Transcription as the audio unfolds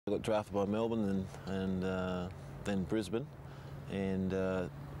I got drafted by Melbourne and then Brisbane, and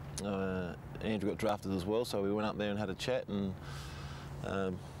Andrew got drafted as well, so we went up there and had a chat, and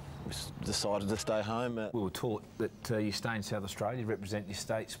we decided to stay home. We were taught that you stay in South Australia, represent your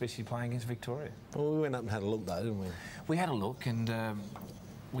state, especially playing against Victoria. Well, we went up and had a look though, didn't we? We had a look and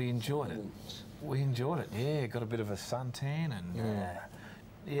we enjoyed it. We enjoyed it, yeah. Got a bit of a suntan and...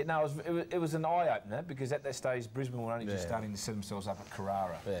 yeah, no, it was an eye-opener because at that stage Brisbane were only just starting to set themselves up at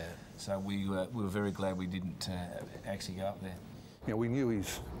Carrara. Yeah. So we were very glad we didn't actually go up there. You know, we knew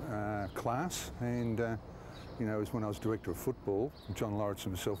his class, and you know, it was when I was director of football. John Lawrence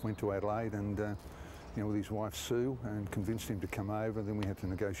himself went to Adelaide, and you know, with his wife Sue, and convinced him to come over. Then we had to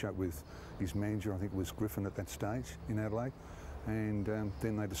negotiate with his manager, I think it was Griffin at that stage in Adelaide, and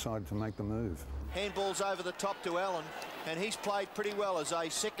then they decided to make the move. Handball's over the top to Allen, and he's played pretty well as a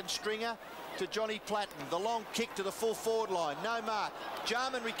second stringer to Johnny Platten. The long kick to the full forward line, no mark.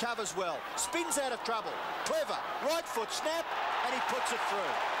 Jarman recovers well, spins out of trouble, clever, right foot snap, and he puts it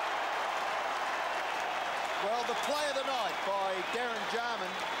through. Well, the play of the night by Darren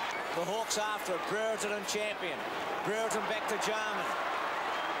Jarman. The Hawks after it, Brereton and champion. Brereton back to Jarman.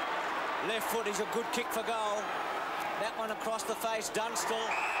 Left foot is a good kick for goal. That one across the face, Dunstall.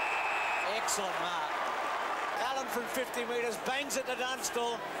 Excellent mark. Allen from 50 metres bangs it to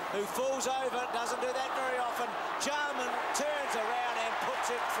Dunstall, who falls over, doesn't do that very often. Jarman turns around and puts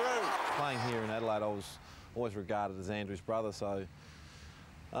it through. Playing here in Adelaide, I was always regarded as Andrew's brother, so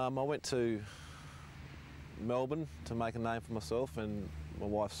I went to Melbourne to make a name for myself, and my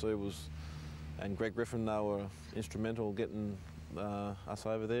wife Sue and Greg Griffin, they were instrumental in getting us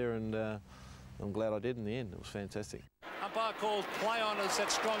over there, and I'm glad I did in the end. It was fantastic. Umpire calls play on as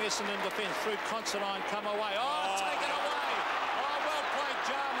that strong Essendon defence through Considine come away. Oh, taken away! Oh, well played,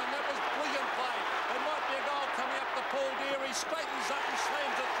 Jarman. That was brilliant play. There might be a goal coming up to Paul Dear. He straightens up and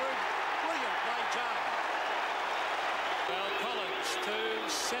slams it through. Brilliant play, Jarman. Well, Collins to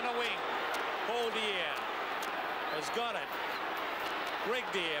centre wing. Paul Dear has got it. Greg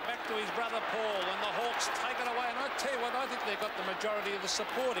Dear back to his brother Paul, and the Hawks take it away. And I tell you what, I think they've got the majority of the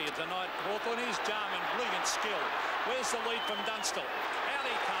support here tonight. Hawthorn, here's Jarman, brilliant skill. Where's the lead from Dunstall? Out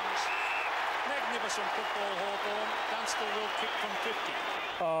he comes. Magnificent football, Hawthorn. Dunstall will kick from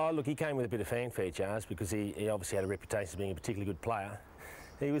 50. Oh, look, he came with a bit of fanfare, Charles, because he obviously had a reputation as being a particularly good player.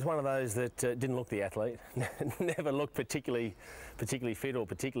 He was one of those that didn't look the athlete, never looked particularly fit or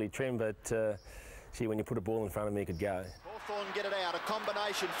particularly trim, but gee, when you put a ball in front of him, he could go. Hawthorn get it out. A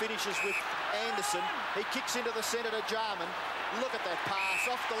combination finishes with Anderson. He kicks into the centre to Jarman. Look at that pass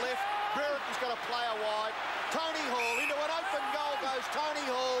off the left. Brereton's got a player wide. Tony Hall into an open goal goes Tony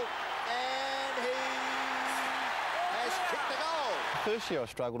Hall, and he has kicked the goal. First year I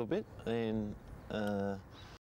struggled a bit, and